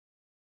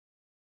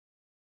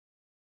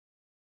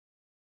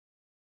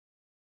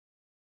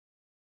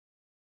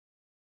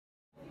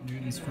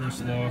Newton's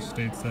first law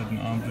states that an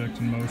object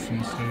in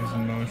motion stays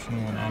in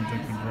motion while an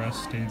object at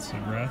rest stays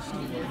at rest.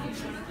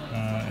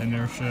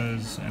 Inertia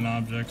is an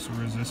object's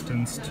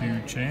resistance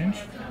to change.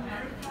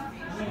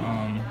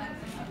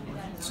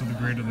 So the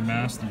greater the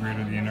mass, the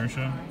greater the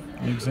inertia.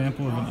 An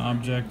example of an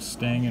object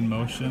staying in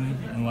motion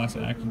unless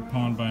acted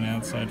upon by an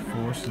outside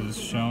force is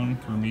shown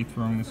through me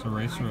throwing this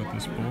eraser at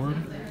this board.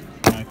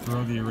 When I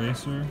throw the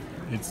eraser,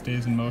 it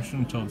stays in motion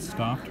until it's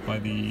stopped by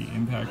the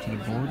impact of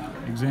the board.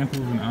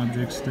 Example of an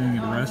object staying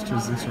at rest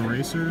is this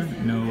eraser.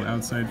 No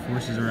outside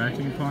forces are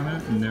acting upon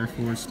it, and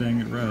therefore it's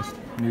staying at rest.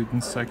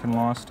 Newton's second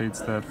law states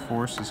that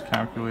force is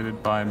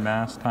calculated by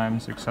mass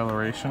times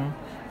acceleration.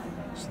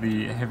 So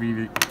the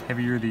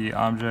heavier the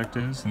object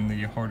is and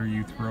the harder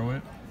you throw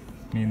it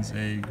means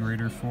a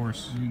greater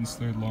force. Newton's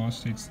third law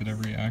states that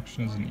every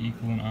action has an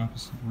equal and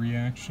opposite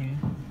reaction.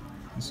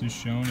 This is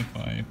shown if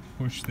I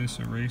push this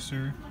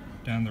eraser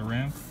down the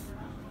ramp.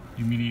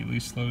 It immediately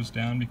slows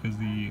down because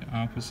the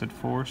opposite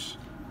force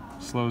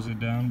slows it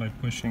down by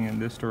pushing in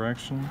this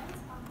direction.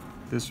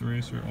 This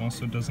eraser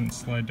also doesn't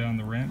slide down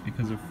the ramp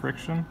because of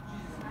friction,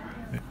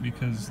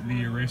 because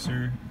the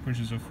eraser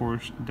pushes a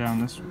force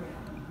down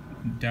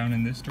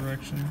in this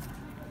direction,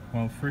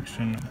 while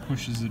friction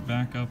pushes it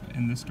back up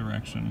in this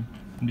direction.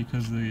 And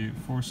because the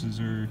forces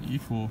are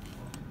equal,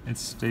 it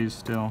stays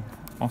still.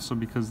 Also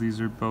because these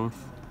are both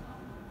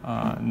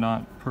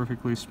not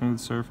perfectly smooth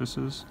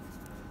surfaces.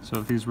 So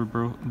if these were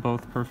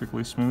both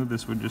perfectly smooth,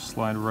 this would just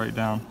slide right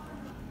down.